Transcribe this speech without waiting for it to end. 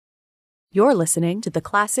You're listening to the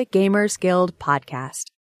Classic Gamers Guild podcast.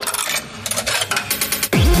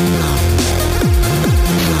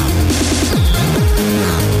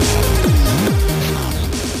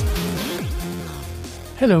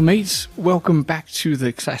 Hello mates, welcome back to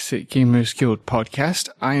the Classic Gamers Guild podcast.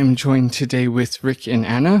 I am joined today with Rick and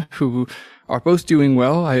Anna, who are both doing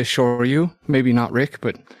well, I assure you. Maybe not Rick,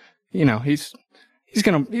 but you know, he's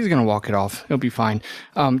gonna walk it off. He'll be fine.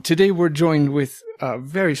 Today we're joined with a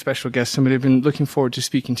very special guest, somebody I've been looking forward to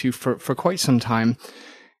speaking to for quite some time.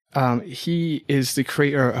 He is the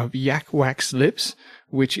creator of Yakwaxlips,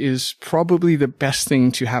 which is probably the best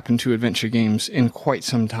thing to happen to adventure games in quite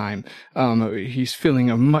some time. He's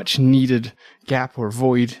filling a much needed gap or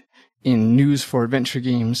void in news for adventure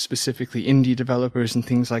games, specifically indie developers and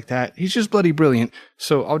things like that. He's just bloody brilliant.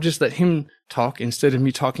 So I'll just let him talk instead of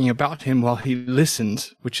me talking about him while he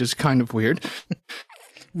listens, which is kind of weird.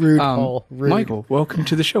 Rude, Paul. Rude. Michael, welcome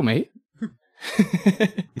to the show, mate.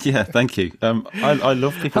 Yeah, thank you. I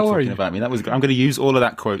love people talking about me. That was. I'm going to use all of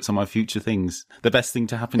that quotes on my future things. The best thing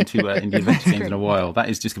to happen to indie adventure games in a while. That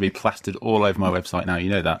is just going to be plastered all over my website now. You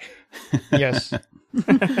know that. Yes.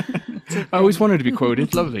 I always wanted to be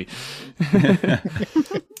quoted. Lovely.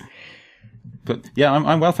 But yeah,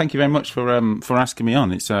 I'm well. Thank you very much for asking me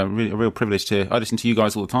on. It's a real privilege to. I listen to you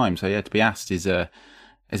guys all the time, so yeah, to be asked is a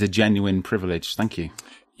genuine privilege. Thank you.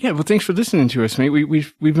 Yeah, well, thanks for listening to us, mate.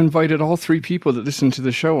 We've invited all three people that listen to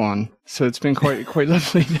the show on, so it's been quite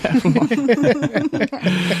lovely to have them on.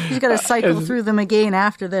 You've got to cycle through them again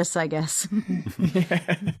after this, I guess. Yeah.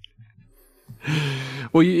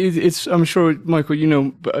 Well, I'm sure, Michael, you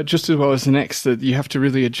know just as well as the next that you have to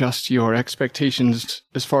really adjust your expectations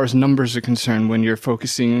as far as numbers are concerned when you're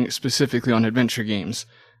focusing specifically on adventure games,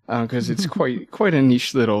 because it's quite a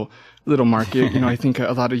niche little market. You know, I think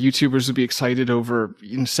a lot of YouTubers would be excited over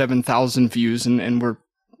 7,000 views, and we're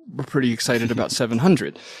pretty excited about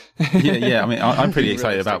 700. Yeah. I mean, I'm pretty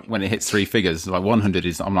excited about when it hits three figures. Like 100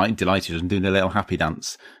 is, I'm like delighted and doing a little happy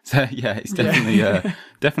dance. So yeah, it's definitely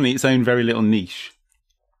definitely its own very little niche.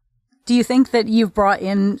 Do you think that you've brought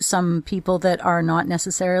in some people that are not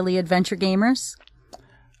necessarily adventure gamers?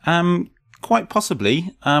 Quite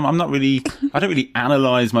possibly. I don't really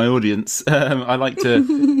analyze my audience. I like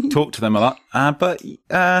to talk to them a lot. But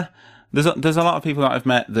there's a lot of people that I've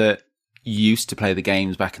met that used to play the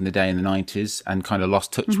games back in the day in the 90s and kind of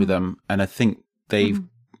lost touch with them. And I think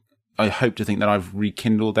I hope to think that I've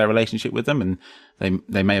rekindled their relationship with them, and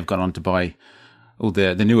they may have gone on to buy all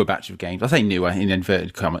the newer batch of games. I say newer in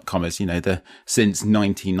inverted commas, since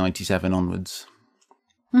 1997 onwards.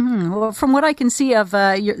 Mm-hmm. Well, from what I can see of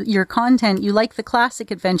your content, you like the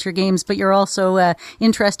classic adventure games, but you're also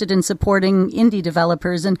interested in supporting indie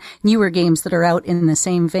developers and newer games that are out in the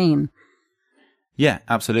same vein. Yeah,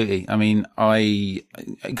 absolutely. I mean,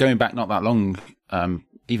 going back not that long,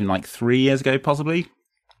 even like 3 years ago, possibly,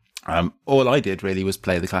 all I did really was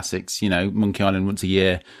play the classics, Monkey Island once a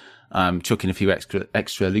year, chuck in a few extra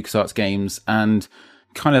LucasArts games, and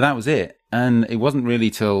kind of that was it. And it wasn't really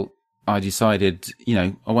till I decided,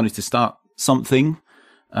 I wanted to start something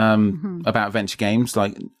about adventure games,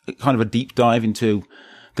 like kind of a deep dive into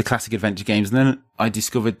the classic adventure games. And then I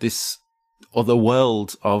discovered this other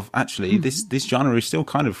world of actually this genre is still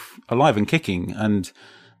kind of alive and kicking, and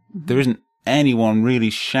there isn't anyone really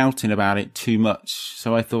shouting about it too much.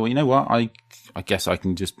 So I thought, you know what, I guess I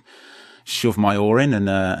can just shove my oar in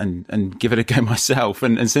and give it a go myself.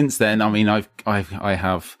 And since then, I mean, I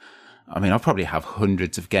probably have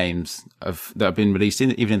hundreds of games that have been released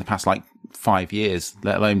even in the past like 5 years,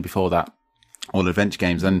 let alone before that, all adventure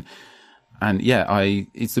games. And yeah,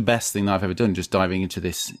 it's the best thing that I've ever done, just diving into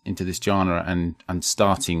this genre and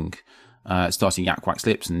starting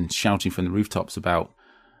Yakwaxlips and shouting from the rooftops about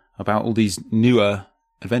all these newer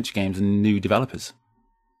adventure games and new developers.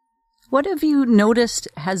 What have you noticed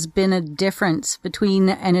has been a difference between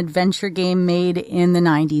an adventure game made in the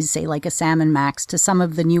 90s, say like a Sam & Max, to some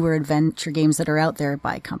of the newer adventure games that are out there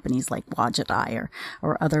by companies like Wadjet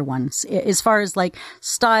or other ones, as far as like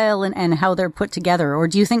style and how they're put together? Or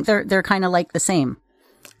do you think they're kind of like the same?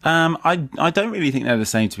 I don't really think they're the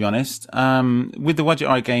same, to be honest. With the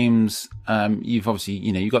Wadjet games, you've obviously,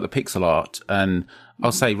 you've got the pixel art, and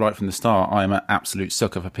I'll say right from the start, I'm an absolute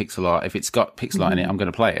sucker for pixel art. If it's got pixel art in it, I'm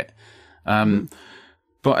going to play it.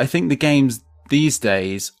 But I think the games these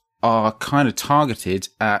days are kind of targeted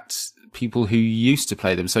at people who used to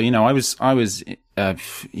play them. So, I was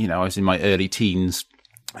in my early teens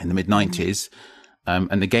in the mid 90s.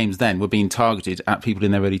 And the games then were being targeted at people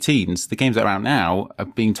in their early teens. The games that are out now are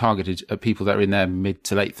being targeted at people that are in their mid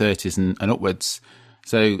to late 30s and upwards.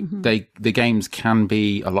 So the games can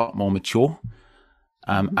be a lot more mature.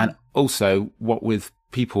 And also, what with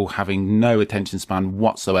people having no attention span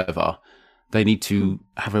whatsoever, they need to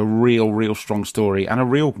have a real strong story and a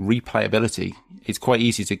real replayability. It's quite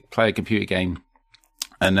easy to play a computer game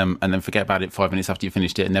and then forget about it 5 minutes after you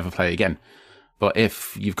finished it and never play it again. But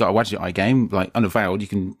if you've got a Wadget Eye game like Unavailed, you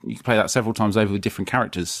can play that several times over with different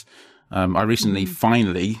characters. I recently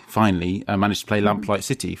finally managed to play Lamplight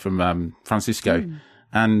City from Francisco,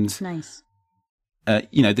 and Nice.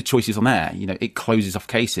 The choices on there, it closes off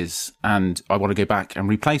cases, and I want to go back and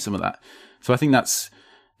replay some of that. So I think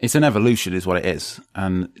it's an evolution is what it is.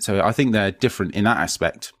 And so I think they're different in that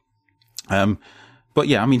aspect. But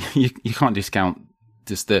yeah, I mean, you can't discount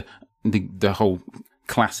just the whole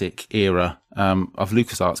classic era of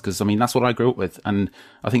LucasArts, because I mean, that's what I grew up with. And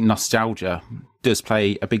I think nostalgia does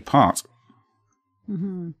play a big part.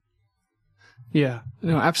 Mm-hmm. Yeah,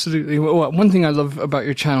 no, absolutely. Well, one thing I love about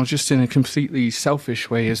your channel, just in a completely selfish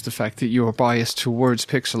way, is the fact that you are biased towards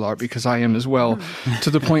pixel art, because I am as well, to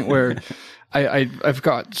the point where I've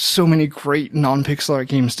got so many great non-pixel art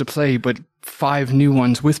games to play, but 5 new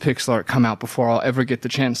ones with pixel art come out before I'll ever get the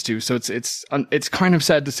chance to. So it's kind of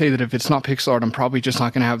sad to say that if it's not pixel art, I'm probably just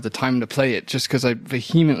not going to have the time to play it, just because I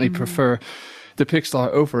vehemently prefer the pixel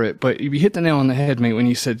art over it. But you hit the nail on the head, mate, when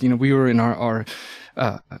you said, we were in our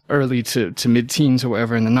early to mid-teens or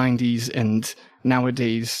whatever in the 90s, and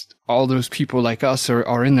nowadays all those people like us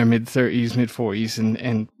are in their mid-30s, mid-40s,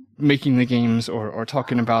 and making the games or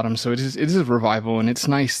talking about them. So it is a revival, and it's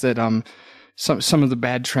nice that some of the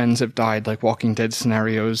bad trends have died, like Walking Dead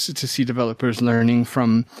scenarios, to see developers learning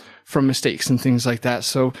from mistakes and things like that.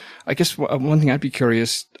 So I guess one thing I'd be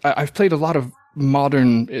curious, I've played a lot of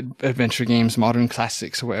modern adventure games, modern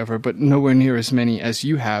classics or whatever, but nowhere near as many as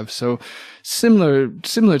you have. So similar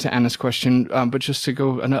to Anna's question, but just to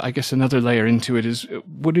go, I guess another layer into it is,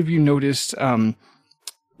 what have you noticed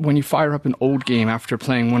when you fire up an old game after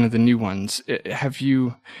playing one of the new ones?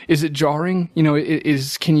 Is it jarring?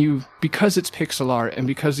 Because it's pixel art and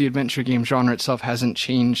because the adventure game genre itself hasn't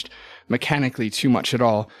changed mechanically too much at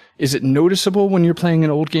all, is it noticeable when you're playing an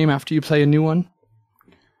old game after you play a new one?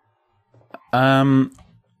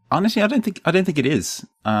 Honestly, I don't think it is.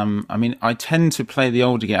 I mean, I tend to play the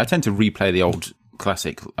older game. I tend to replay the old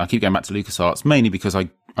classic. I keep going back to LucasArts, mainly because I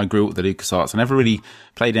grew up with the LucasArts. I never really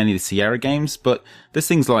played any of the Sierra games, but there's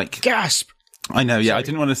things like... Gasp! I know, yeah, I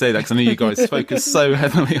didn't want to say that because I know you guys focus so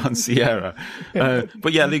heavily on Sierra.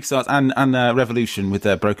 But yeah, LucasArts and Revolution with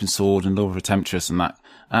their Broken Sword and Law of a Temptress and that.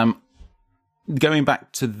 Going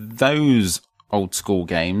back to those old school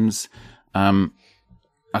games, I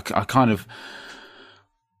kind of...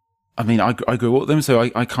 I mean, I grew up with them, so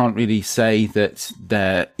I can't really say that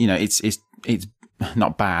they're, it's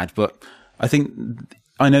not bad, but I think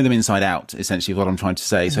I know them inside out, essentially, is what I'm trying to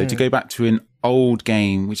say. So to go back to an old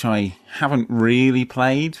game, which I haven't really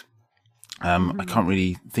played, I can't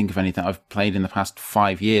really think of anything I've played in the past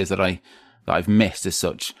 5 years that I've missed as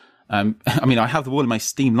such. I mean, I have them all in my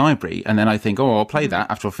Steam library, and then I think, I'll play that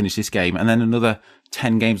after I finish this game, and then another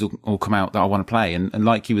 10 games will come out that I want to play. And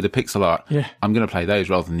like you with the pixel art, I'm going to play those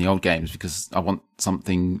rather than the old games because I want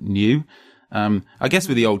something new. I guess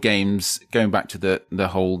with the old games, going back to the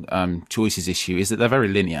whole choices issue, is that they're very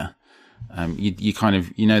linear. You kind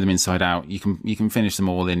of know them inside out. You can finish them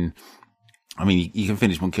all in. I mean, you can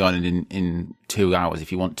finish Monkey Island in 2 hours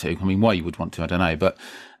if you want to. I mean, why you would want to, I don't know, but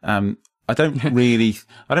I don't really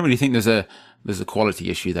think there's a quality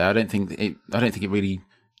issue there. I don't think it really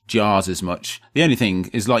jars as much. The only thing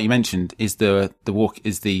is, like you mentioned, is the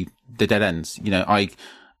dead ends.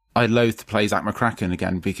 I loathe to play Zack McCracken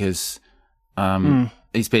again because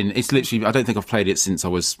it's literally, I don't think I've played it since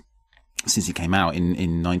it came out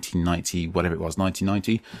in 1990, whatever it was,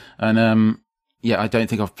 1990. And I don't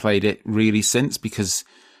think I've played it really since because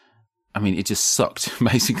I mean, it just sucked,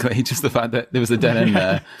 basically. Just the fact that there was a dead end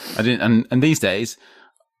there. And these days,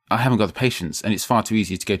 I haven't got the patience, and it's far too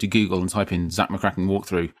easy to go to Google and type in Zack McCracken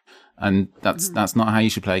walkthrough. And that's not how you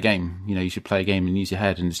should play a game. You should play a game and use your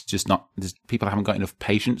head, and it's just not, people haven't got enough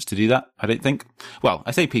patience to do that, I don't think. Well,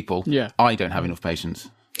 I say people. Yeah. I don't have enough patience.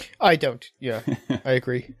 I don't. Yeah, I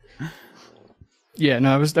agree. Yeah,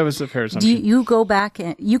 no, that was a fair assumption. Do you go back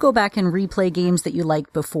and replay games that you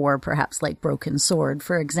liked before, perhaps like Broken Sword,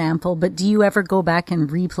 for example, but do you ever go back and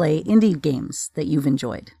replay indie games that you've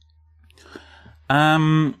enjoyed?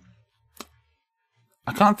 I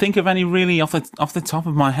can't think of any really off the top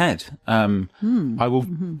of my head. I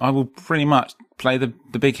will pretty much play the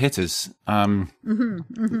big hitters. Like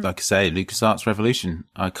I say, LucasArts Revolution.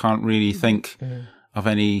 I can't really think of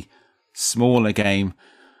any smaller game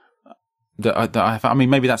that I have. I mean,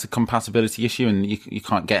 maybe that's a compatibility issue, and you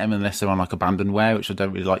can't get them unless they're on like abandonware, which I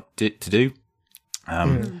don't really like to do.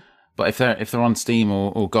 But if they're on Steam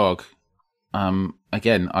or GOG,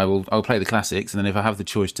 again, I'll play the classics, and then if I have the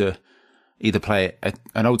choice to either play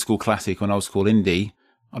an old school classic or an old school indie,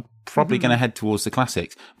 I'm probably going to head towards the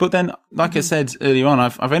classics. But then, like I said earlier on,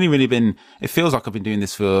 I've only really been, it feels like I've been doing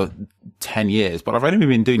this for 10 years, but I've only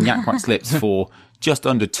been doing Yakwaxlips for just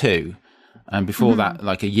under 2. And before that,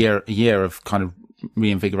 like a year of kind of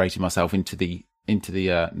reinvigorating myself into the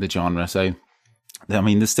genre. So, I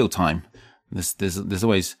mean, there's still time. There's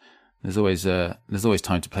always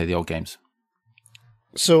time to play the old games.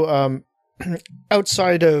 So,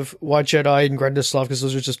 outside of What Jedi and Grendaslav, because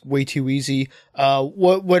those are just way too easy,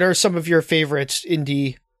 what are some of your favorite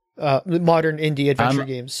modern indie adventure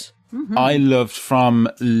games? I loved from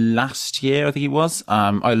last year, I think it was.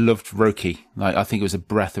 I loved Roki. Like, I think it was a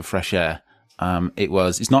breath of fresh air.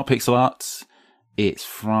 It's not pixel art. It's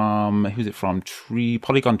from, who's it from?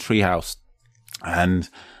 Polygon Treehouse. And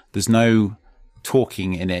there's no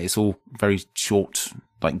talking in it. It's all very short,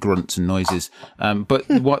 like grunts and noises. But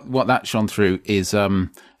what that shone through is,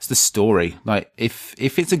 it's the story. Like, if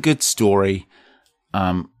it's a good story,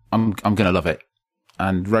 I'm going to love it.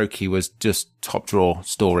 And Roki was just top drawer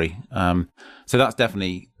story. So that's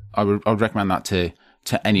definitely, I would recommend that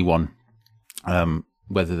to anyone,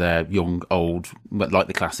 whether they're young, old, like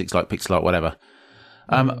the classics, like pixel art, whatever.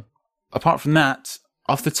 Apart from that,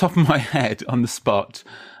 off the top of my head, on the spot,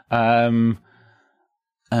 I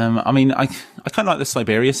mean, I kind of like the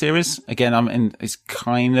Siberia series. Again, it's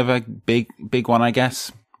kind of a big one, I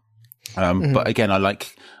guess. But again, I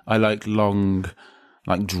like long,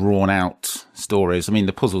 like drawn out stories. I mean,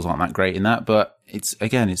 the puzzles aren't that great in that, but it's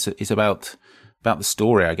about the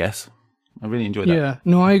story, I guess. I really enjoyed that. Yeah,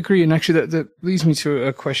 no, I agree. And actually that leads me to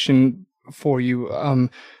a question for you. I'm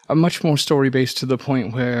much more story based, to the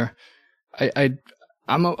point where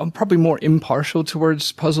I'm probably more impartial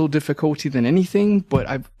towards puzzle difficulty than anything, but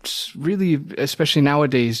I really, especially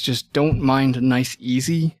nowadays, just don't mind a nice,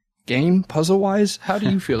 easy game puzzle-wise. How do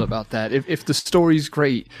you feel about that? If the story's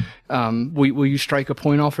great, will you strike a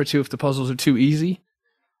point off or two if the puzzles are too easy?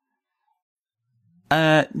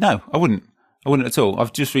 No, I wouldn't. I wouldn't at all.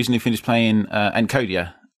 I've just recently finished playing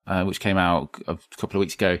Encodia, which came out a couple of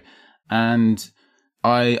weeks ago, and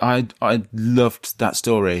I loved that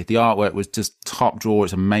story. The artwork was just top drawer.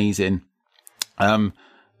 It's amazing.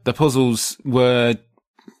 The puzzles were,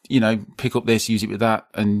 pick up this, use it with that,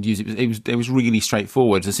 and use it. It was really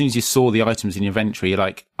straightforward. As soon as you saw the items in your inventory, you're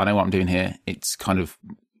like, I know what I'm doing here. It's kind of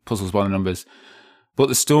puzzles by the numbers. But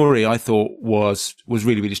the story, I thought, was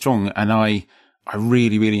really, really strong, and I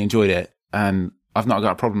really, really enjoyed it. And I've not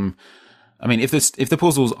got a problem. I mean, if the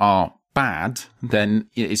puzzles are bad, then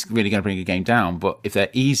it's really going to bring a game down. But if they're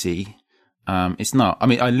easy, it's not. I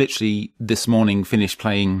mean, I literally this morning finished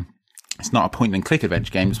playing. It's not a point and click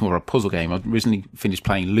adventure game. It's more of a puzzle game. I originally finished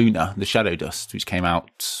playing Luna, the Shadow Dust, which came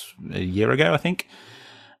out a year ago, I think.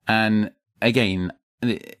 And again,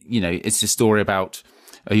 it's a story about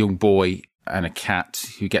a young boy and a cat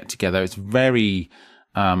who get together. It's very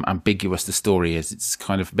ambiguous, the story is. It's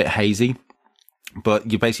kind of a bit hazy,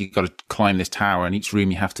 but you basically got to climb this tower, and each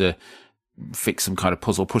room you have to fix some kind of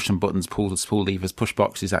puzzle, push some buttons, pull levers, push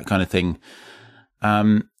boxes, that kind of thing.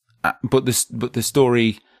 But the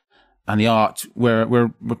story and the art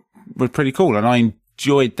were pretty cool, and I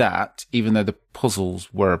enjoyed that, even though the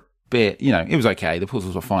puzzles were a bit, it was okay. The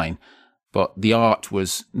puzzles were fine, but the art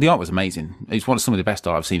was amazing. It's one of some of the best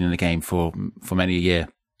art I've seen in a game for many a year.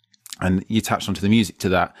 And you touched onto the music to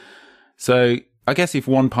that. So I guess if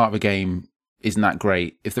one part of a game isn't that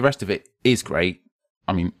great, if the rest of it is great,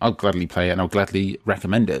 I mean, I'll gladly play it, and I'll gladly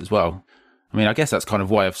recommend it as well. I mean, I guess that's kind of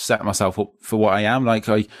why I've set myself up for what I am. Like,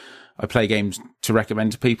 I play games to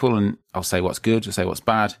recommend to people, and I'll say what's good, I'll say what's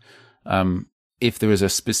bad. If there is a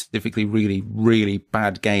specifically really, really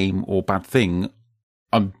bad game or bad thing,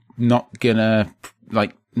 I'm not gonna,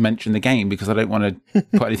 mention the game, because I don't want to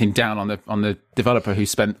put anything down on the developer who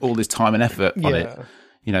spent all this time and effort on it.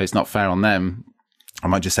 It's not fair on them. I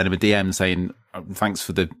might just send him a DM saying, thanks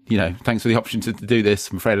for the option to do this.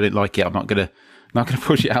 I'm afraid I didn't like it. I'm not gonna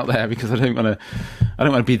push it out there, because I don't want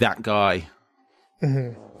to be that guy.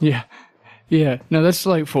 Mm-hmm. Yeah. No, that's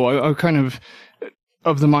delightful. I kind of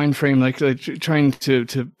the mind frame, like trying to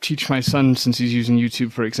teach my son, since he's using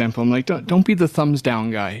YouTube, for example. I'm like, don't be the thumbs down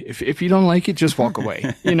guy. If you don't like it, just walk away.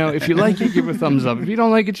 If you like it, give a thumbs up. If you don't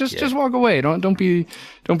like it, just walk away. Don't be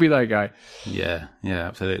that guy. Yeah,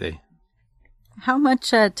 absolutely. How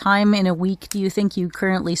much time in a week do you think you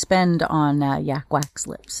currently spend on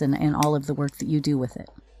Yakwaxlips and all of the work that you do with it?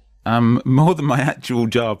 More than my actual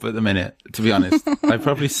job at the minute, to be honest. I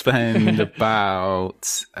probably spend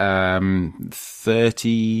about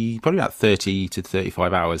 30 to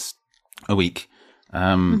 35 hours a week.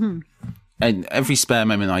 And every spare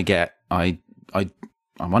moment I get, I'm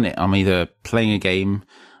on it. I'm either playing a game,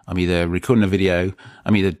 I'm either recording a video,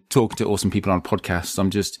 I'm either talking to awesome people on a podcast.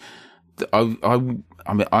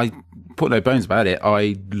 I put no bones about it.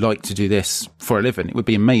 I like to do this for a living. It would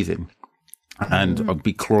be amazing. And I'd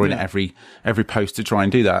be clawing at every post to try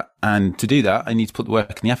and do that. And to do that, I need to put the work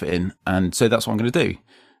and the effort in. And so that's what I'm going to do.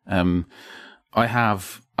 I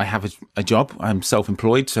have a job. I'm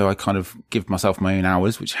self-employed, so I kind of give myself my own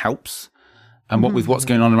hours, which helps. And with what's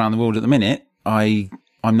going on around the world at the minute, I'm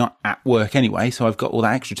not at work anyway, so I've got all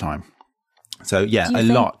that extra time. So yeah,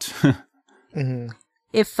 lot.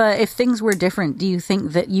 If things were different, do you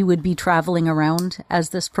think that you would be traveling around as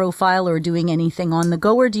this profile or doing anything on the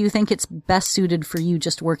go, or do you think it's best suited for you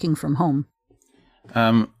just working from home?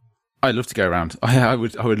 I'd love to go around. I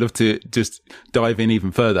would love to just dive in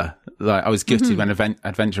even further. Like I was gifted when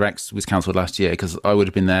Adventure X was cancelled last year, because I would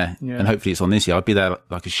have been there, and hopefully it's on this year. I'd be there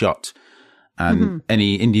like a shot. And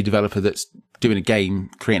any indie developer that's doing a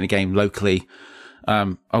game, creating a game locally,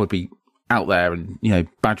 I would be out there and,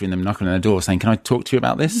 badgering them, knocking on their door saying, can I talk to you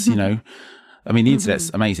about this? I mean, the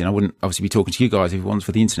internet's amazing. I wouldn't obviously be talking to you guys if it wasn't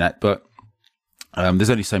for the internet, but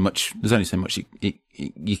there's only so much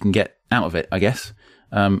you can get out of it, I guess.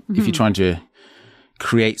 If you're trying to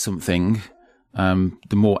create something,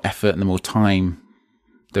 the more effort and the more time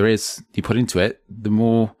there is you put into it, the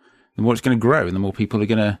more it's going to grow and the more people are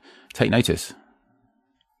going to take notice.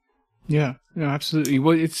 Yeah, no, absolutely.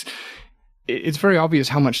 Well, it's very obvious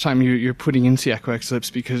how much time you're putting into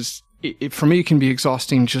Yakwaxlips, because for me, it can be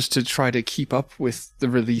exhausting just to try to keep up with the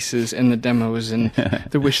releases and the demos and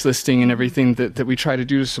the wish listing and everything that we try to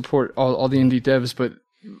do to support all the indie devs. But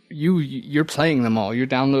you're playing them all, you're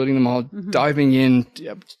downloading them all, diving in,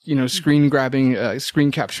 screen grabbing,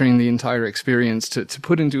 screen capturing the entire experience to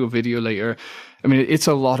put into a video later. I mean, it's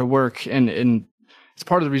a lot of work, and it's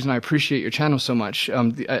part of the reason I appreciate your channel so much.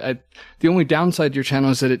 The only downside to your channel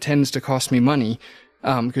is that it tends to cost me money,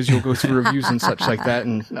 because you'll go through reviews and such like that,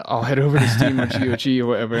 and I'll head over to Steam or GOG or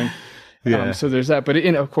whatever. And, so there's that, but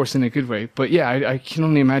of course in a good way. But yeah, I can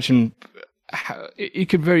only imagine how it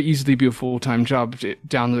could very easily be a full-time job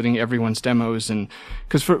downloading everyone's demos, and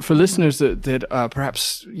because for listeners that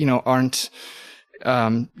perhaps aren't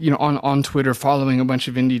on Twitter following a bunch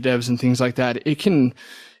of indie devs and things like that,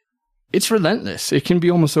 it's relentless. It can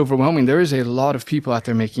be almost overwhelming. There is a lot of people out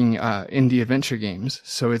there making indie adventure games.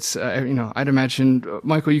 So it's, I'd imagine,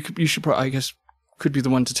 Michael, you should probably, I guess, could be the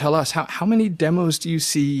one to tell us, how many demos do you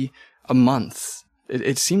see a month?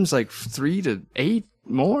 It seems like 3 to 8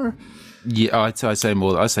 more. Yeah, I'd say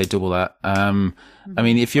more. I'd say double that. I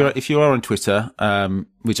mean, if you're on Twitter,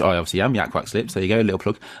 which I obviously am, Yakwaxlips, there you go, a little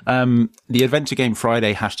plug. The Adventure Game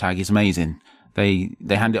Friday hashtag is amazing. They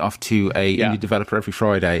hand it off to a indie developer every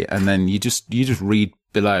Friday, and then you just read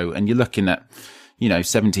below, and you're looking at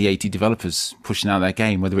 70, 80 developers pushing out their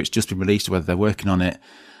game, whether it's just been released or whether they're working on it,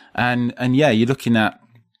 and you're looking at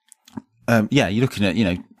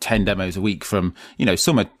 10 demos a week from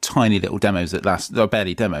some are tiny little demos that last, they're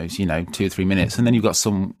barely demos, 2 or 3 minutes, and then you've got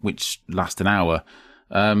some which last an hour.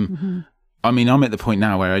 I mean, I'm at the point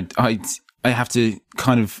now where I have to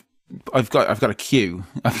kind of. I've got a queue,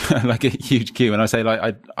 like a huge queue, and I say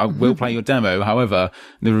I will play your demo. However,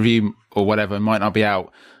 the review or whatever might not be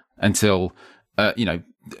out until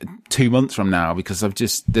 2 months from now, because of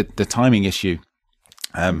just the timing issue.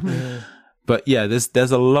 But yeah,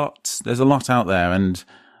 there's a lot out there, and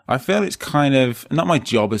I feel it's kind of not my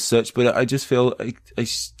job as such, but I just feel a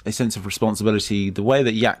sense of responsibility. The way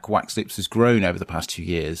that Yakwaxlips has grown over the past 2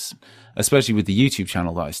 years, especially with the YouTube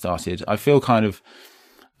channel that I started, I feel kind of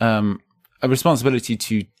a responsibility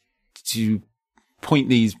to point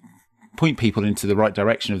people into the right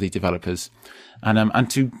direction of the developers, and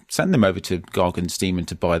to send them over to GOG and Steam and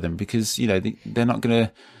to buy them, because they're not going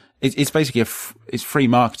to. It's basically it's free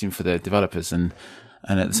marketing for the developers, and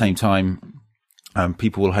at the same time,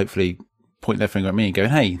 people will hopefully point their finger at me and go,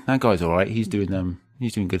 "Hey, that guy's all right. He's doing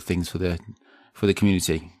good things for the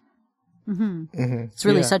community." It's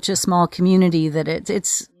really such a small community that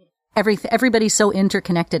it's. Everybody's so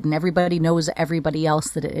interconnected, and everybody knows everybody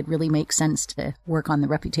else, that it really makes sense to work on the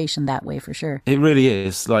reputation that way, for sure. It really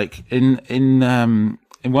is. Like in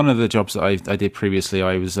one of the jobs that I did previously,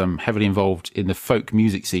 I was heavily involved in the folk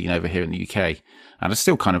music scene over here in the UK, and I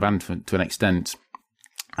still kind of am to an extent.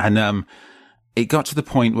 And it got to the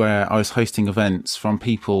point where I was hosting events from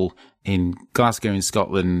people in Glasgow in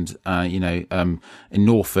Scotland, in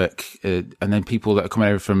Norfolk, and then people that are coming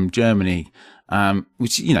over from Germany,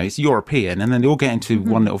 which, it's European, and then they all get into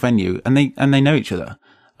one little venue and they know each other,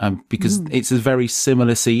 because it's a very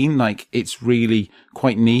similar scene. Like, it's really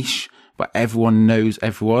quite niche, but everyone knows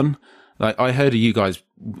everyone. Like, I heard of you guys,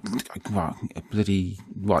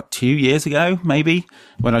 2 years ago, maybe,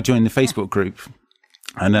 when I joined the Facebook group.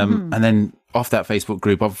 And, and then off that Facebook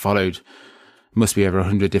group, I've followed, must be over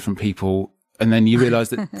 100 different people. And then you realize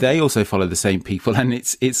that they also follow the same people, and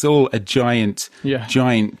it's all a giant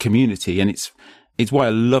community. And it's why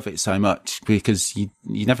I love it so much, because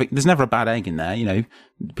there's never a bad egg in there.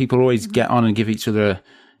 People always get on and give each other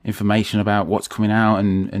information about what's coming out,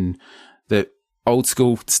 and the old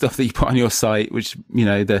school stuff that you put on your site, which,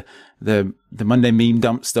 the Monday meme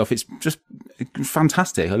dump stuff. It's just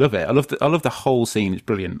fantastic. I love it. I love the whole scene. It's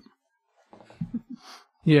brilliant.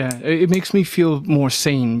 Yeah, it makes me feel more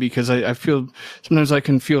sane, because I feel sometimes I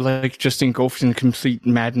can feel like just engulfed in complete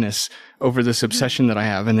madness over this obsession that I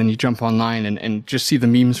have. And then you jump online and just see the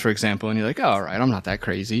memes, for example, and you're like, oh, all right, I'm not that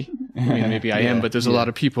crazy. I mean, maybe I am, but there's a lot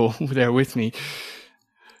of people there with me.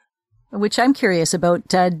 Which I'm curious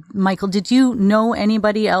about. Michael, did you know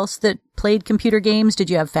anybody else that played computer games?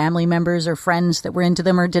 Did you have family members or friends that were into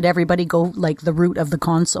them, or did everybody go like the route of the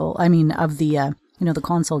console? I mean, of the, the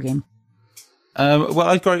console game? Well,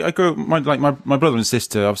 I grew up, my brother and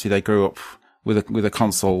sister, obviously they grew up with a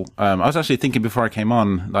console. I was actually thinking before I came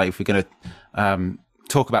on, like, if we're going to,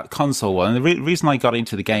 talk about the console one. And the reason I got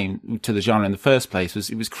into the genre in the first place was,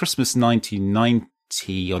 it was Christmas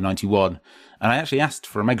 1990 or 91. And I actually asked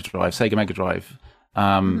for a Sega Mega Drive.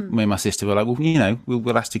 Me and my sister were like, well,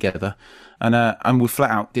 we'll ask together. And we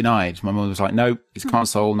flat out denied. My mum was like, no, it's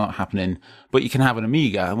console, not happening. But you can have an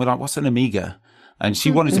Amiga. And we're like, what's an Amiga? And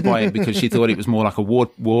she wanted to buy it because she thought it was more like a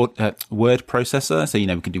word processor. So, we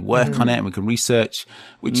can do work on it and we can research,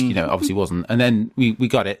 which, obviously wasn't. And then we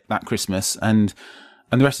got it that Christmas, and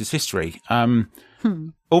the rest is history.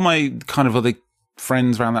 All my kind of other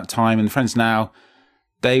friends around that time, and friends now,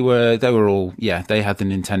 they were all, they had the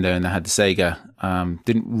Nintendo and they had the Sega.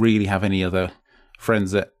 Didn't really have any other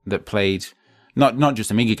friends that played, not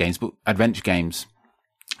just Amiga games, but adventure games.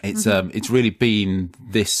 It's really been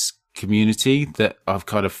this community that I've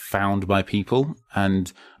kind of found my people,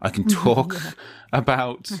 and I can talk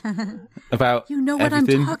about what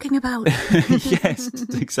everything. I'm talking about. Yes,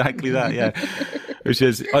 exactly that. Yeah, which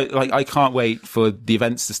is I can't wait for the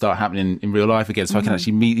events to start happening in real life again, so I can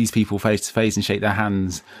actually meet these people face to face and shake their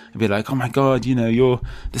hands and be like, oh my god, you're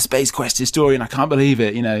the Space Quest historian, I can't believe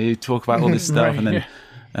it. You talk about all this stuff, right,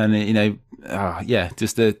 and then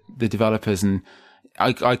just the developers. And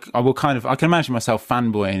I can imagine myself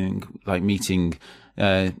fanboying, like meeting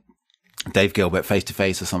Dave Gilbert face to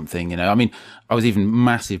face or something. I mean, I was even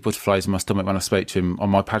massive butterflies in my stomach when I spoke to him on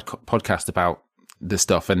my podcast about this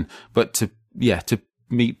stuff. But to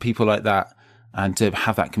meet people like that and to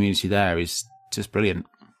have that community there is just brilliant.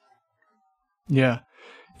 Yeah.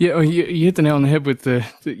 Yeah, you hit the nail on the head with the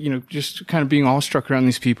just kind of being awestruck around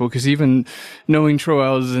these people, because even knowing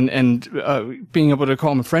Troels and being able to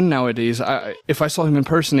call him a friend nowadays, if I saw him in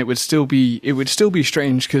person, it would still be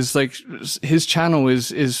strange, because like his channel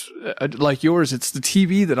is like yours. It's the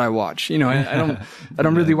TV that I watch. I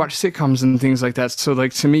don't really watch sitcoms and things like that. So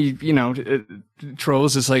like to me,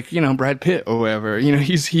 Troels is like Brad Pitt or whatever.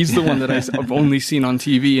 He's the one that I've only seen on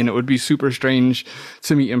TV, and it would be super strange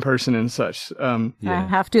to meet in person and such. I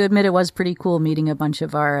have to admit, it was pretty cool meeting a bunch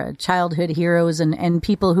of our childhood heroes and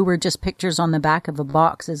people who were just pictures on the back of a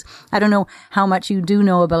box. I don't know how much you do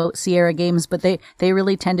know about Sierra Games, but they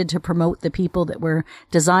really tended to promote the people that were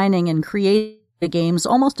designing and creating the games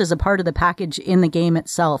almost as a part of the package in the game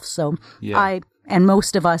itself. So I and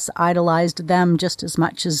most of us idolized them just as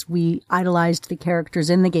much as we idolized the characters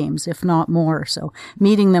in the games, if not more. So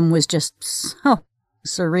meeting them was just so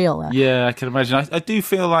surreal. Yeah, I can imagine. I do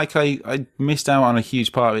feel like I missed out on a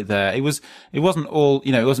huge part of it there. It wasn't all,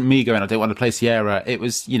 it wasn't me going, I don't want to play Sierra. It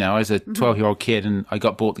was, I was a 12-year-old kid and I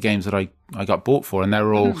got bought the games that I got bought for, and they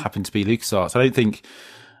were all happened to be LucasArts. I don't think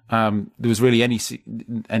there was really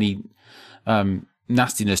any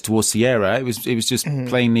nastiness towards Sierra. It was just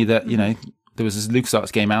plainly that, there was this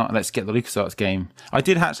LucasArts game out, and let's get the LucasArts game. I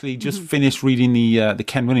did actually just finish reading the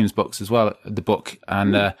Ken Williams books as well, the book,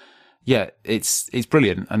 and it's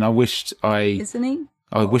brilliant, and I wished I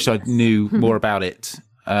knew more about it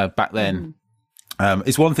back then.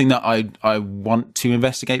 It's one thing that I want to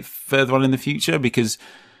investigate further on in the future, because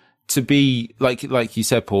to be like you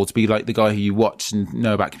said, Paul, to be like the guy who you watch and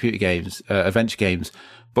know about computer games, adventure games,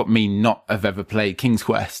 but me not have ever played King's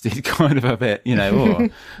Quest is kind of a bit,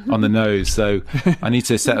 on the nose. So I need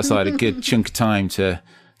to set aside a good chunk of time to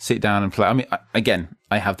sit down and play. I mean, again,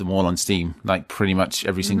 I have them all on Steam, like pretty much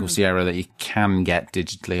every single Sierra that you can get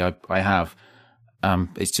digitally. I have.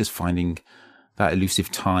 It's just finding that elusive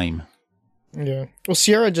time. Yeah. Well,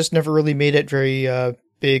 Sierra just never really made it very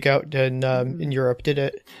big out in Europe, did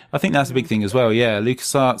it? I think that's a big thing as well. Yeah,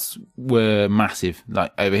 LucasArts were massive,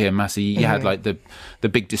 like over here, massive. You had like the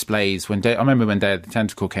big displays I remember when Day of the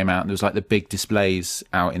Tentacle came out, and there was like the big displays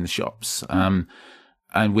out in the shops.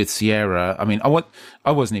 And with Sierra, I mean, I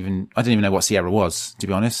didn't even know what Sierra was, to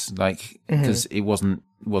be honest, like because it wasn't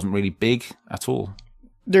really big at all.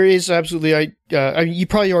 There is absolutely. I mean, you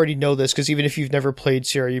probably already know this because even if you've never played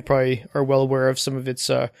Sierra, you probably are well aware of some of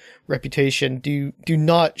its reputation. Do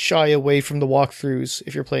not shy away from the walkthroughs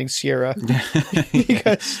if you're playing Sierra,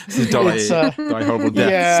 because die horrible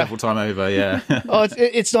deaths several times over. Yeah. Oh,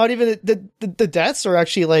 it's not even the deaths are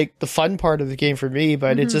actually like the fun part of the game for me,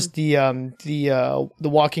 but it's just the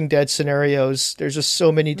Walking Dead scenarios. There's just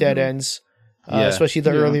so many dead ends, especially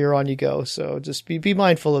the earlier on you go. So just be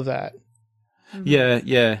mindful of that.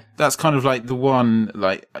 Yeah. That's kind of like the one,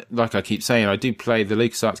 like I keep saying, I do play the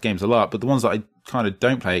LucasArts games a lot, but the ones that I kind of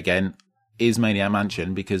don't play again is Maniac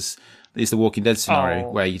Mansion, because it's the Walking Dead scenario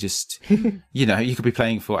where you just, you could be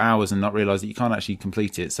playing for hours and not realise that you can't actually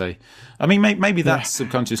complete it. So, I mean, maybe that's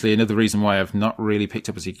subconsciously another reason why I've not really picked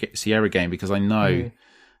up a Sierra game, because I know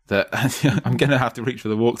that I'm going to have to reach for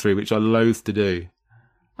the walkthrough, which I loathe to do.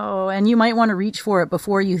 Oh, and you might want to reach for it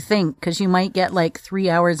before you think, because you might get like 3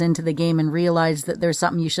 hours into the game and realize that there's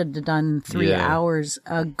something you should have done 3 hours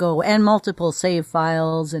ago, and multiple save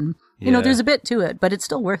files, and there's a bit to it, but it's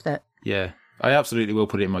still worth it. Yeah, I absolutely will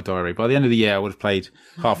put it in my diary. By the end of the year, I would have played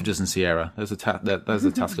half a dozen Sierra. There's a task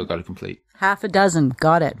I've got to complete. Half a dozen,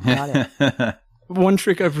 got it. One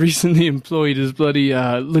trick I've recently employed is bloody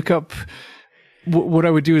look up. What I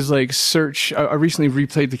would do is like search. I recently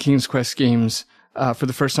replayed the King's Quest games for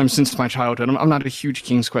the first time since my childhood. I'm not a huge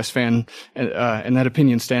King's Quest fan, and that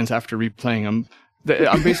opinion stands after replaying them.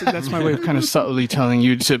 That's my way of kind of subtly telling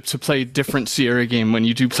you to play a different Sierra game when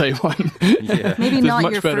you do play one. Yeah. Maybe There's not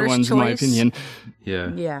much your better first ones, choice. in my opinion.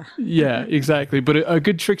 Yeah, exactly. But a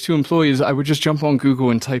good trick to employ is I would just jump on Google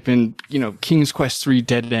and type in, King's Quest 3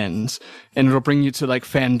 dead ends, and it'll bring you to like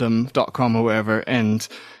fandom.com or wherever, and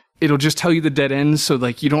it'll just tell you the dead ends, so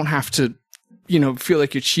like you don't have to feel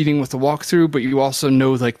like you're cheating with the walkthrough, but you also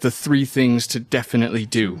know like the 3 things to definitely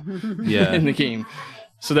do in the game.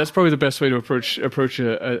 So that's probably the best way to approach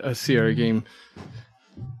a Sierra game.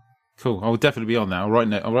 Cool. I will definitely be on that. I'll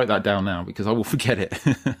write that down now, because I will forget it.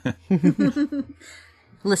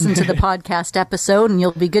 Listen to the podcast episode and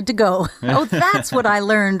you'll be good to go. Oh, that's what I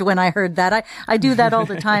learned when I heard that. I do that all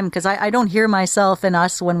the time because I don't hear myself and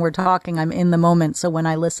us when we're talking. I'm in the moment. So when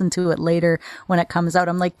I listen to it later, when it comes out,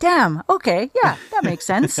 I'm like, damn, okay, yeah, that makes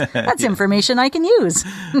sense. That's information I can use.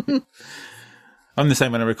 I'm the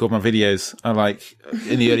same when I record my videos.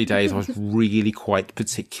 In the early days, I was really quite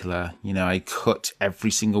particular. I cut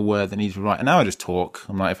every single word that needs to be right. And now I just talk.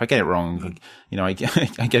 I'm like, if I get it wrong, I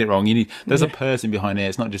get it wrong. There's a person behind it.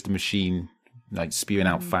 It's not just a machine, like spewing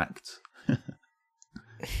out facts.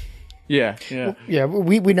 Yeah.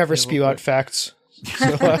 We never spew out facts.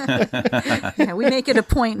 So, we make it a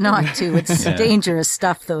point not to. It's dangerous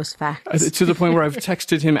stuff, those facts. To the point where I've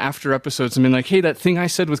texted him after episodes and been like, hey, that thing I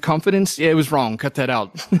said with confidence, it was wrong. Cut that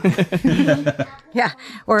out. Yeah.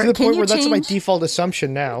 Or to the can point you where change... that's my default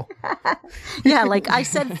assumption now. Yeah, like I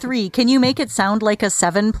said 3. Can you make it sound like a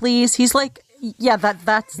 7, please? He's like, yeah,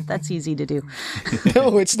 that's easy to do.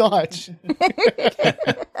 No, it's not.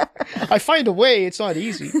 I find a way. It's not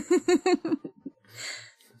easy.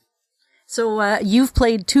 So you've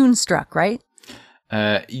played Toonstruck, right?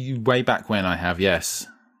 Way back when I have, yes.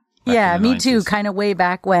 Yeah, me 90s. too, kind of way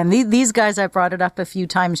back when. These guys, I brought it up a few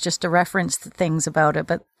times just to reference things about it,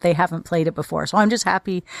 but they haven't played it before. So I'm just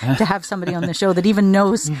happy to have somebody on the show that even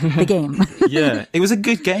knows the game. Yeah, it was a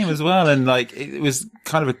good game as well. And it was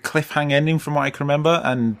kind of a cliffhanger ending from what I can remember.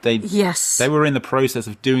 And they were in the process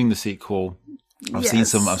of doing the sequel. I've seen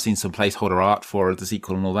some placeholder art for the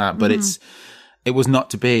sequel and all that, but it was not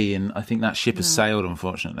to be, and I think that ship has sailed,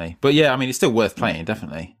 unfortunately. But yeah, I mean, it's still worth playing,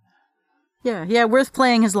 definitely. Yeah, worth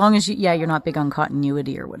playing as long as you're not big on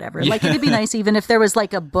continuity or whatever. Like, it'd be nice even if there was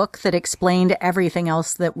like a book that explained everything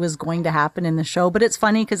else that was going to happen in the show. But it's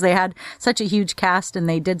funny because they had such a huge cast and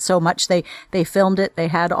they did so much. They filmed it, they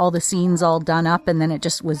had all the scenes all done up, and then it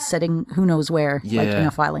just was sitting who knows where, like in a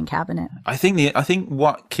filing cabinet. I think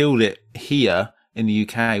what killed it here in the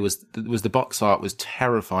UK was the box art was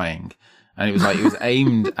terrifying. And it was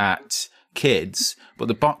aimed at kids, but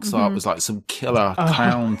the box art was like some killer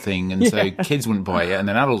clown thing, and so kids wouldn't buy it, and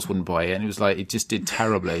then adults wouldn't buy it, and it was like it just did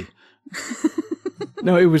terribly.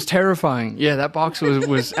 No, it was terrifying. Yeah, that box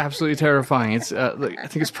was absolutely terrifying. It's I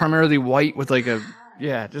think it's primarily white with like a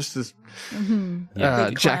just this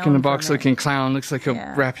Jack in the Box looking clown. Looks like he'll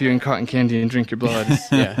wrap you in cotton candy and drink your blood.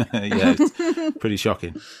 Yeah, it's pretty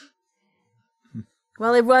shocking.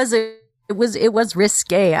 Well, it was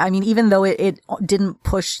risque. I mean, even though it didn't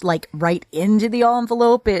push like right into the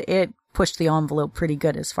envelope, it pushed the envelope pretty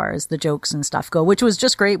good as far as the jokes and stuff go, which was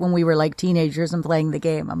just great when we were like teenagers and playing the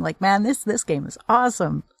game. I'm like, man, this game is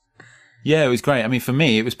awesome. Yeah, it was great. I mean, for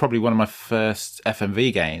me, it was probably one of my first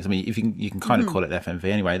FMV games. I mean, if you can kind of call it FMV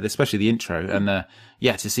anyway, especially the intro. And to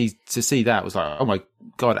see that was like, oh my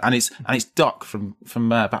god! And it's Doc from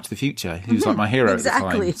Back to the Future, who's like my hero at the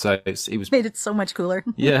time. So it was made it so much cooler.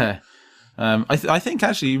 Yeah. I think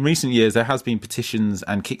actually in recent years there has been petitions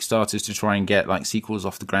and Kickstarters to try and get like sequels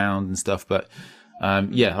off the ground and stuff. But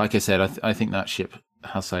like I said, I think that ship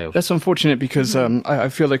has sailed. That's unfortunate because I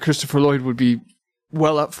feel like Christopher Lloyd would be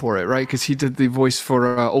well up for it, right? Because he did the voice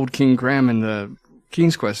for Old King Graham in the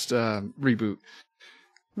King's Quest reboot.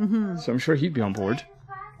 Mm-hmm. So I'm sure he'd be on board.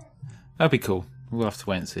 That'd be cool. We'll have to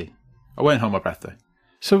wait and see. I won't hold my breath though.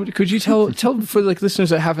 So could you tell for like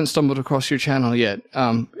listeners that haven't stumbled across your channel yet,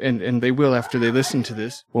 and they will after they listen to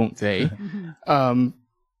this, won't they?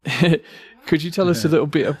 Could you tell us a little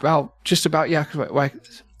bit about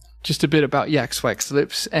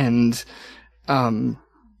Yakwaxlips and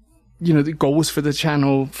the goals for the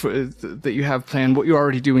channel that you have planned, what you're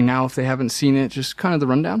already doing now if they haven't seen it, just kind of the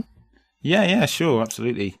rundown? Yeah, sure,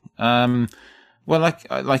 absolutely. Well,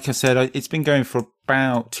 like I said, it's been going for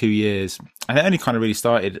about 2 years, and it only kind of really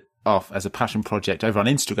started off as a passion project over on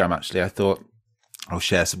Instagram. Actually, I thought I'll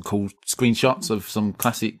share some cool screenshots of some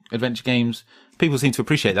classic adventure games. People seem to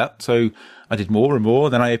appreciate that, so I did more and more.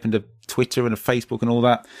 Then I opened a Twitter and a Facebook and all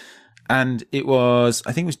that, and I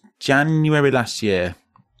think it was January last year.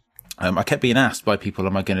 I kept being asked by people,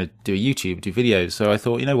 am I going to do videos? So I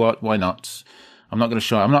thought, you know what, why not? I'm not going to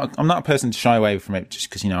shy. I'm not a person to shy away from it just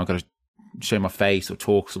because, I've got to show my face or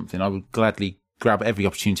talk or something. I would gladly grab every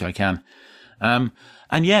opportunity I can.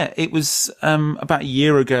 It was about a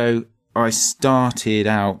year ago I started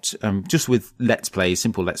out just with Let's Plays,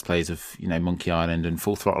 simple Let's Plays of, Monkey Island and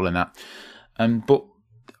Full Throttle and that. But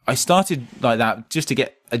I started like that just to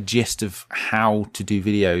get a gist of how to do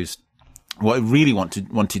videos. What I really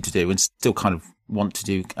wanted to do, and still kind of want to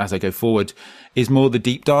do as I go forward, is more the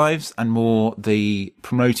deep dives and more the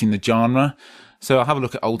promoting the genre. So I'll have a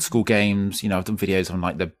look at old school games. I've done videos on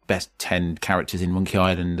like the best 10 characters in Monkey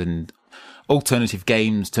Island and alternative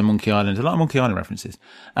games to Monkey Island, a lot of Monkey Island references.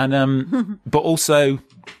 And, but also,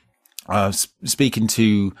 speaking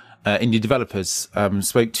to, indie developers,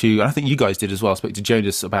 spoke to, and I think you guys did as well, spoke to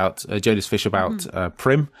Jonas Fish about,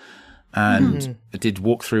 Prim. And did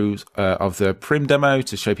walkthroughs of the Prim demo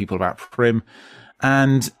to show people about Prim.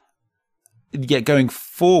 And going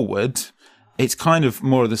forward, it's kind of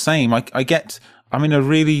more of the same. I'm in a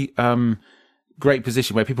really great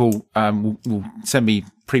position where people will send me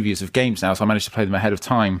previews of games now, so I managed to play them ahead of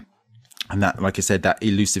time. And that, like I said, that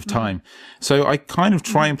elusive time. So I kind of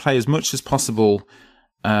try and play as much as possible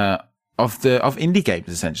of indie games,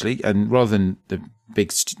 essentially, and rather than the big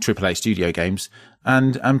AAA studio games,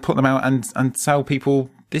 and put them out and tell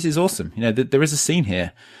people this is awesome. There is a scene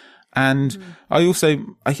here. And I also,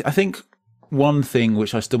 I think one thing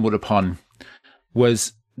which I stumbled upon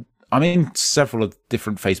was I'm in several of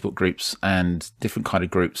different Facebook groups and different kind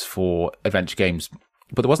of groups for adventure games,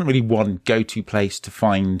 but there wasn't really one go-to place to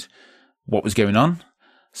find what was going on.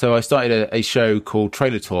 So I started a show called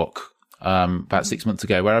Trailer Talk about 6 months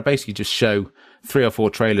ago, where I basically just show 3 or 4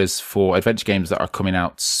 trailers for adventure games that are coming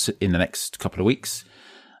out in the next couple of weeks.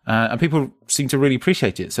 And people seem to really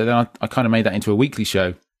appreciate it. So then I kind of made that into a weekly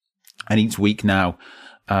show. And each week now,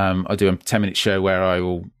 I do a 10-minute show where I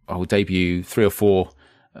will debut 3 or 4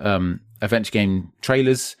 adventure game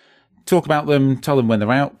trailers, talk about them, tell them when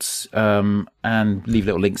they're out, and leave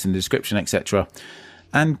little links in the description, etc.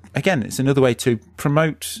 And again, it's another way to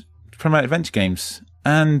promote adventure games.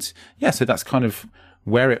 And so that's kind of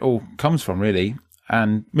where it all comes from, really.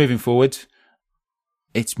 And moving forward,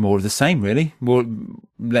 it's more of the same, really. More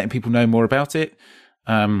letting people know more about it.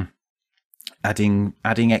 Adding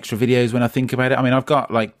extra videos when I think about it. I mean, I've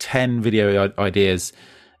got like 10 video ideas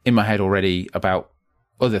in my head already about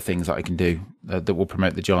other things that I can do that will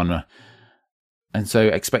promote the genre. And so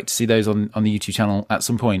expect to see those on the YouTube channel at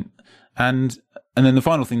some point. And then the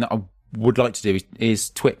final thing that I'll would like to do is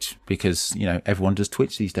Twitch, because, you know, everyone does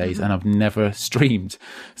Twitch these days, and I've never streamed.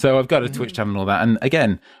 So I've got a Twitch channel and all that. And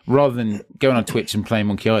again, rather than going on Twitch and playing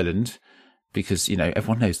Monkey Island, because, you know,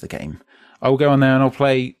 everyone knows the game, I'll go on there and I'll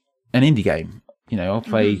play an indie game. You know, I'll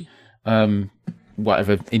play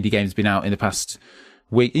whatever indie game's been out in the past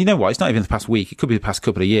week. You know what? It's not even the past week. It could be the past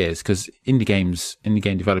couple of years, because indie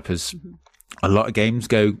game developers, a lot of games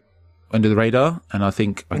go under the radar, and I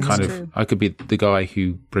think I could be the guy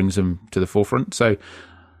who brings them to the forefront. So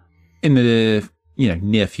in the, you know,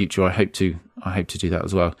 near future, I hope to do that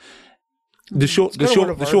as well. The short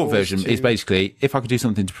version is basically, if I could do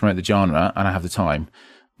something to promote the genre and I have the time,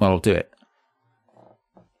 well, I'll do it.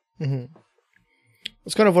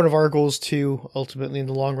 It's kind of one of our goals too, ultimately in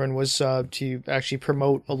the long run, was to actually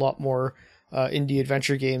promote a lot more indie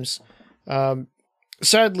adventure games.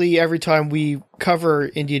 Sadly, every time we cover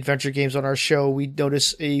indie adventure games on our show, we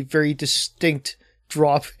notice a very distinct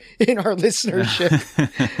drop in our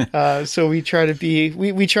listenership. So we try to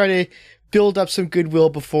we try to build up some goodwill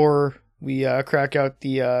before we crack out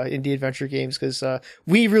the indie adventure games, because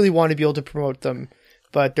we really want to be able to promote them,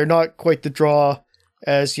 but they're not quite the draw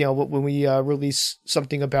as, you know, when we release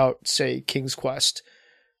something about, say, King's Quest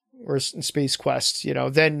or Space Quest. You know,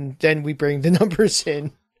 then we bring the numbers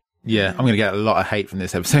in. Yeah, I'm going to get a lot of hate from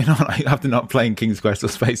this episode after not playing King's Quest or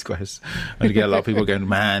Space Quest. I'm going to get a lot of people going,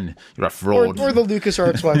 man, you're a fraud. Or the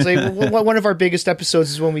LucasArts ones. Like, one of our biggest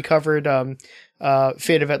episodes is when we covered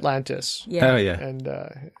Fate of Atlantis. Yeah. Oh, yeah. And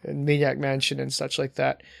Maniac Mansion and such like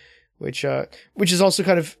that, which is also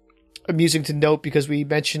kind of amusing to note, because we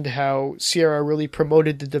mentioned how Sierra really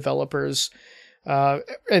promoted the developers,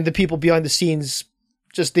 and the people behind the scenes,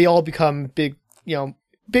 just they all become big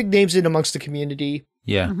names in amongst the community.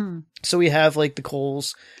 Yeah. So we have like the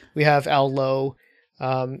Coles, we have Al Lowe,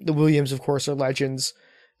 the Williams, of course, are legends.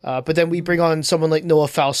 But then we bring on someone like Noah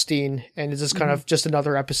Faustine, and it's just kind of just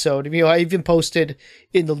another episode. You know, I even posted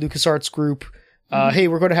in the LucasArts group, hey,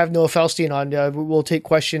 we're going to have Noah Faustine on. We'll take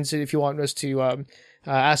questions if you want us to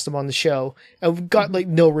ask them on the show. And we got like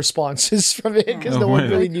no responses from it, because no one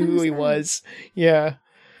really knew who he was. Yeah.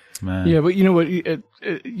 Man. Yeah, but you know what?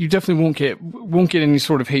 You definitely won't get any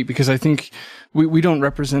sort of hate, because I think we don't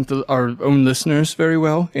represent our own listeners very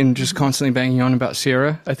well in just constantly banging on about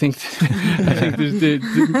Sierra. I think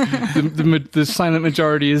the silent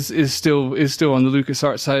majority is still on the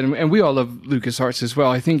LucasArts side, and we all love LucasArts as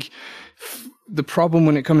well. I think the problem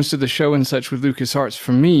when it comes to the show and such with LucasArts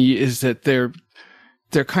for me is that they're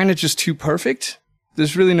kind of just too perfect.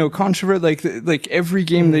 There's really no controversy. Like every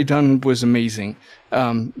game they done was amazing.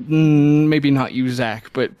 Maybe not you,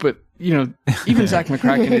 Zach, but you know, even Zach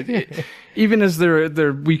McCracken, even as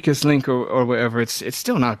their weakest link or whatever, it's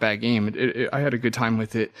still not a bad game. I had a good time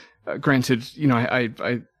with it. Granted, you know,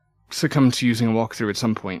 I succumbed to using a walkthrough at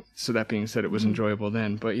some point. So that being said, it was enjoyable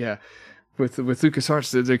then. But yeah, with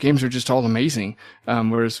LucasArts, their games are just all amazing.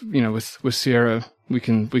 Whereas, you know, with Sierra, we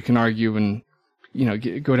can argue and, you know,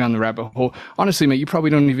 go down the rabbit hole. Honestly, mate, you probably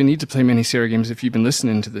don't even need to play many Sierra games if you've been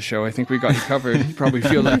listening to the show. I think we got you covered. You probably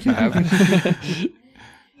feel like you have.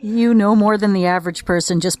 You know more than the average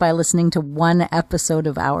person just by listening to one episode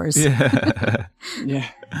of ours. Yeah. Yeah.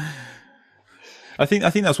 I think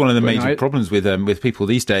that's one of the major problems with people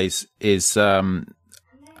these days is, and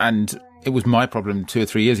it was my problem 2 or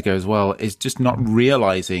 3 years ago as well, is just not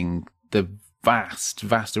realizing the vast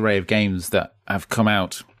array of games that have come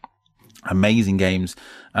out. Amazing games,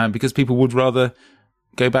 because people would rather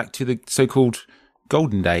go back to the so-called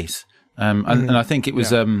golden days. And I think it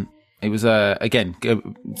was again,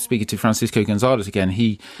 speaking to Francisco Gonzalez again,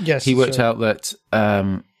 he worked out that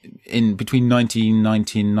in between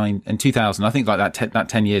 1999 and 2000, I think like that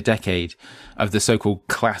 10-year decade of the so-called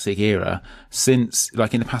classic era, since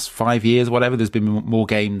like in the past 5 years, whatever, there's been more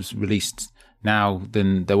games released now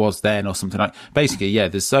than there was then, or something like. Basically, yeah,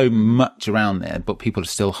 there's so much around there, but people are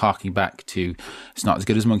still harking back to, it's not as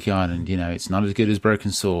good as Monkey Island, you know, it's not as good as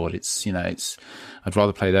Broken Sword, it's, you know, I'd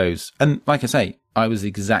rather play those. And like I say, I was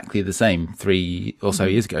exactly the same 3 or so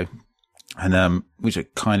years ago, and which are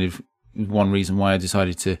kind of one reason why I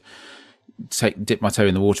decided to dip my toe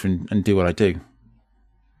in the water and do what I do.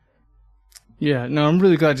 Yeah, no, I'm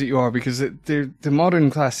really glad that you are, because the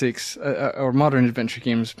modern classics, or modern adventure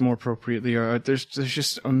games more appropriately, there's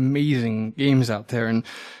just amazing games out there.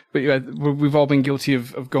 But yeah, we've all been guilty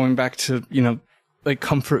of going back to, you know, like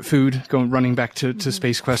comfort food, running back to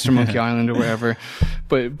Space Quest or Monkey Island or wherever.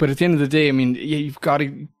 But at the end of the day, I mean, yeah, you've got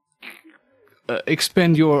to,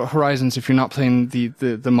 expand your horizons if you're not playing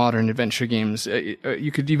the modern adventure games.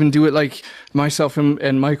 You could even do it like myself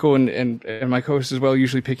and Michael and my co-host as well,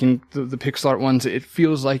 usually picking the pixel art ones. It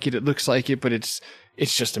feels like it looks like it, but it's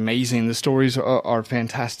just amazing. The stories are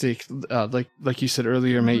fantastic. Like you said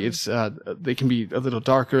earlier, mate, it's they can be a little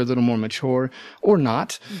darker, a little more mature, or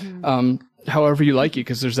not. However you like it,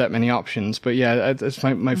 because there's that many options. But yeah, that's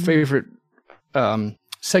my favorite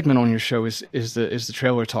segment on your show is the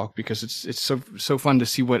trailer talk, because it's so fun to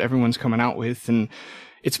see what everyone's coming out with, and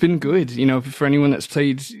it's been good. You know, for anyone that's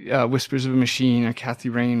played Whispers of a Machine or Kathy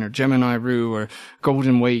Rain or Gemini Rue or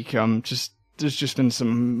Golden Wake, there's just been some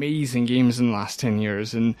amazing games in the last 10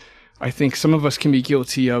 years, and I think some of us can be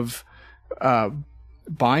guilty of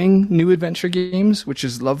buying new adventure games, which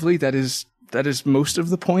is lovely. That is most of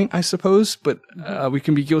the point, I suppose, but we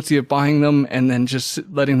can be guilty of buying them and then just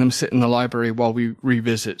letting them sit in the library while we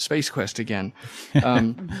revisit Space Quest again.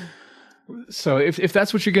 So if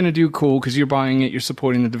that's what you're going to do, cool, because you're buying it, you're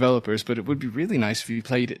supporting the developers, but it would be really nice if you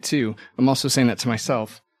played it too. I'm also saying that to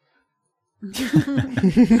myself.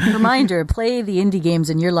 Reminder, play the indie games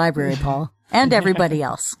in your library, Paul, and everybody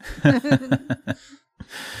else.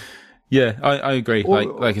 Yeah, I agree.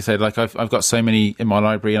 Like I said, like I've got so many in my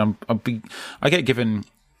library, and I get given,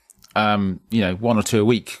 1 or 2 a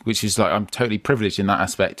week, which is like, I'm totally privileged in that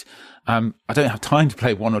aspect. I don't have time to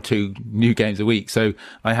play 1 or 2 new games a week, so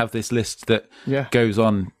I have this list that goes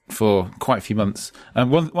on for quite a few months. And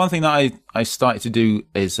one thing that I started to do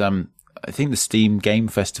is, I think the Steam Game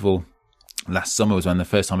Festival last summer was when the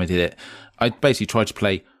first time I did it. I basically tried to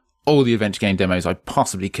play all the adventure game demos I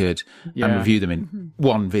possibly could and review them in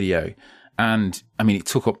one video. And I mean, it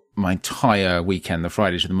took up my entire weekend, the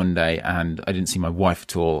Friday to the Monday, and I didn't see my wife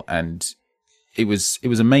at all. And it was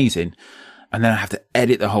amazing. And then I have to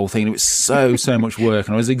edit the whole thing. It was so much work.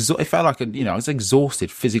 And it felt like, I was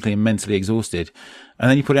exhausted, physically and mentally exhausted. And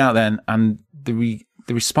then you put it out then, and the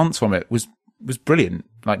response from it was brilliant.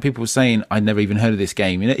 Like, people were saying, I'd never even heard of this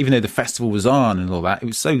game. Even though the festival was on and all that, it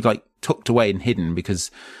was so like tucked away and hidden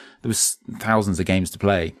because there was thousands of games to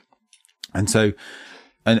play. And so,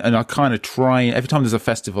 and I kind of try, every time there's a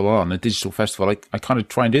festival on, a digital festival, I kind of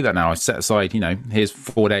try and do that now. I set aside, here's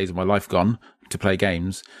 4 days of my life gone to play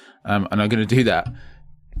games. And I'm going to do that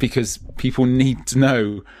because people need to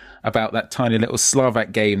know about that tiny little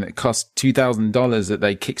Slovak game that cost $2,000 that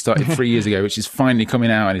they kickstarted 3 years ago, which is finally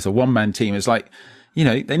coming out, and it's a one-man team. It's like,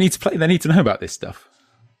 they need to play, they need to know about this stuff.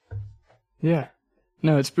 Yeah.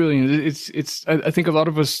 No, it's brilliant. It's. I think a lot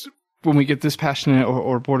of us, when we get this passionate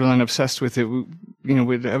or borderline obsessed with it,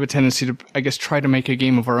 we'd have a tendency to, I guess, try to make a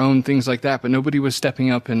game of our own, things like that. But nobody was stepping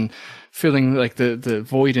up and filling like the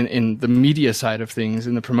void in the media side of things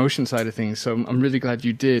and the promotion side of things. So I'm really glad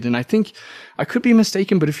you did. And I think I could be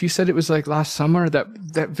mistaken, but if you said it was like last summer,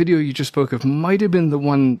 that video you just spoke of might have been the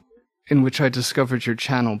one in which I discovered your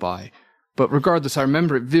channel by. But regardless, I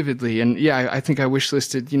remember it vividly. And yeah, I think I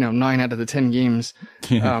wishlisted, 9 out of the 10 games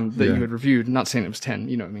that you had reviewed. Not saying it was 10,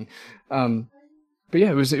 you know what I mean? But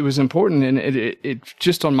yeah, it was important. And it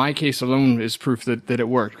just on my case alone is proof that it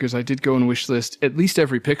worked, because I did go and wishlist at least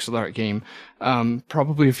every pixel art game,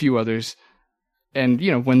 probably a few others. And,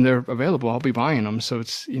 when they're available, I'll be buying them. So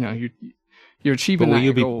it's, you're achieving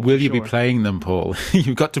that goal. Will you be playing them, Paul?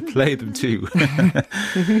 You've got to play them too.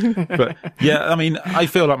 But yeah, I mean, I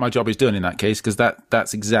feel like my job is done in that case, because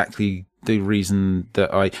that's exactly the reason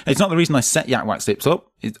that it's not the reason I set Yakwaxlips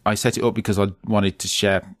up. I set it up because I wanted to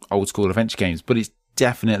share old school adventure games, but it's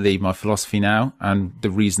definitely my philosophy now and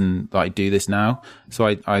the reason that I do this now. So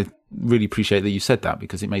I really appreciate that you said that,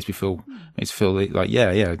 because it makes me feel like,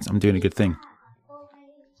 yeah, I'm doing a good thing.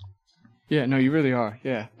 Yeah, no, you really are.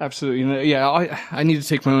 Yeah, absolutely. Yeah, I need to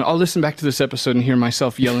take my own. I'll listen back to this episode and hear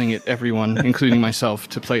myself yelling at everyone, including myself,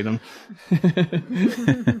 to play them.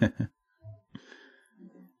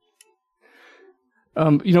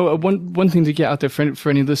 One thing to get out there for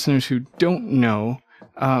any listeners who don't know,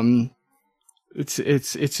 it's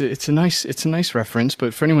a nice reference,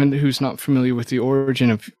 but for anyone who's not familiar with the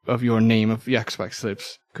origin of your name of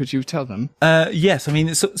Yakwaxlips, could you tell them? Yes, I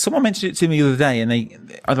mean, someone mentioned it to me the other day, and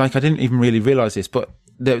I didn't even really realize this, but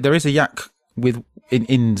there is a yak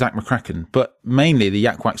in Zach McCracken, but mainly the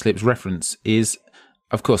Yakwaxlips reference is,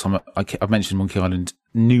 of course, I've mentioned Monkey Island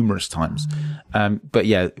numerous times, but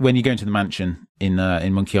yeah, when you go into the mansion in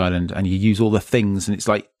Monkey Island and you use all the things, and it's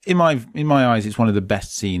like, in my eyes, it's one of the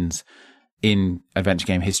best scenes in adventure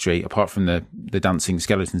game history, apart from the dancing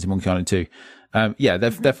skeletons in Monkey Island 2.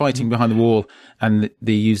 They're fighting behind the wall, and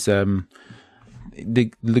they use the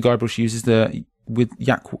Guybrush uses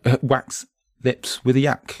wax lips with a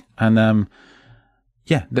yak, and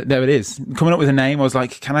yeah, there it is. Coming up with a name, I was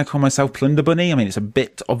like, can I call myself Plunder Bunny? I mean, it's a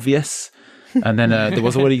bit obvious. And then there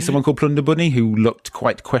was already someone called Plunder Bunny who looked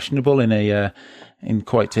quite questionable in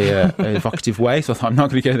quite a evocative way. So I thought, I'm not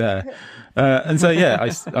going to go there. And so, yeah, I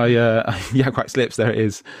Yakwaxlips, there it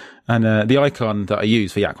is. And the icon that I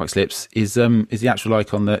use for Yakwaxlips is the actual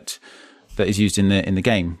icon that is used in the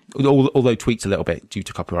game, although tweaked a little bit due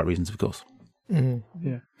to copyright reasons, of course.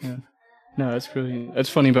 Mm-hmm. Yeah. No, that's brilliant. That's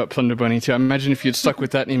funny about Plunder Bunny too. I imagine if you'd stuck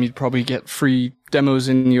with that name, you'd probably get free demos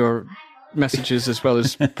in your messages as well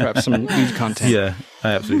as perhaps some lead content. Yeah,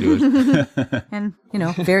 I absolutely would. And,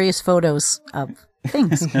 various photos of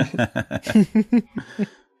things.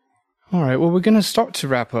 All right, well, we're going to start to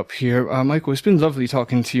wrap up here. Michael, it's been lovely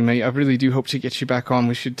talking to you, mate. I really do hope to get you back on.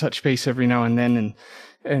 We should touch base every now and then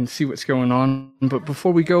and see what's going on. But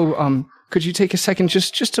before we go, could you take a second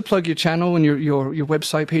just to plug your channel and your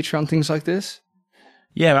website, Patreon, things like this?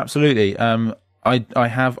 Yeah, absolutely. I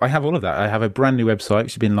have all of that. I have a brand new website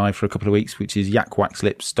which has been live for a couple of weeks, which is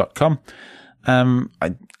yakwaxlips.com.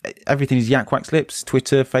 Everything is Yakwaxlips,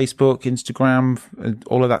 Twitter, Facebook, Instagram,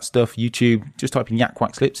 all of that stuff, YouTube. Just type in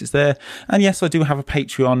Yakwaxlips, it's there. And yes, I do have a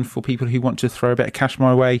Patreon for people who want to throw a bit of cash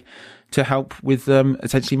my way to help with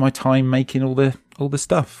essentially my time making all the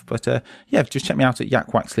stuff. But yeah, just check me out at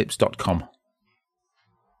yakwaxlips.com.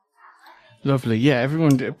 Lovely. Yeah,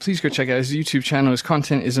 everyone, please go check out his YouTube channel. His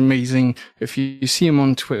content is amazing. If you see him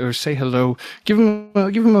on Twitter, say hello. Give him a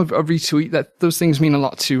retweet. Those things mean a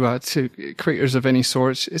lot to creators of any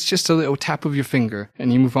sort. It's just a little tap of your finger,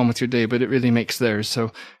 and you move on with your day. But it really makes theirs.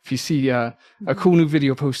 So if you see a cool new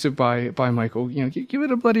video posted by Michael, give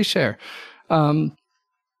it a bloody share. Was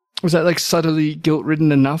that subtly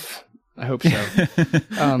guilt-ridden enough? I hope so.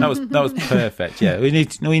 That was perfect. Yeah, all you need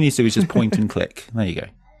to do is just point and click. There you go.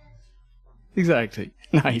 Exactly.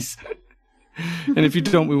 Nice. And if you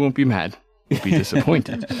don't, we won't be mad. We'll be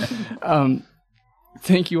disappointed.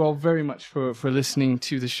 Thank you all very much for listening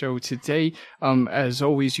to the show today. As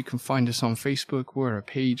always, you can find us on Facebook. We're a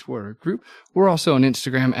page. We're a group. We're also on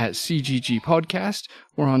Instagram at CGG Podcast.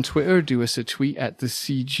 We're on Twitter. Do us a tweet at the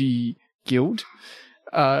CG Guild.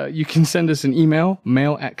 You can send us an email,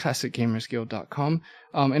 mail@classicgamersguild.com.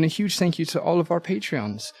 And a huge thank you to all of our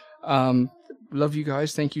Patreons. Love you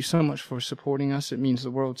guys. Thank you so much for supporting us. It means the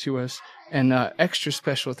world to us. And extra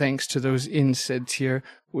special thanks to those in said tier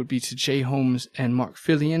would be to Jay Holmes and Mark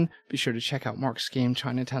Fillion. Be sure to check out Mark's game,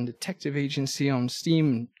 Chinatown Detective Agency, on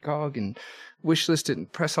Steam and GOG, and wishlist it and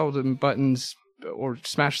press all the buttons or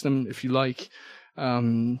smash them if you like.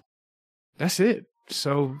 That's it.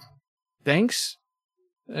 So thanks.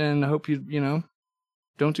 And I hope you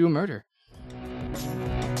don't do a murder.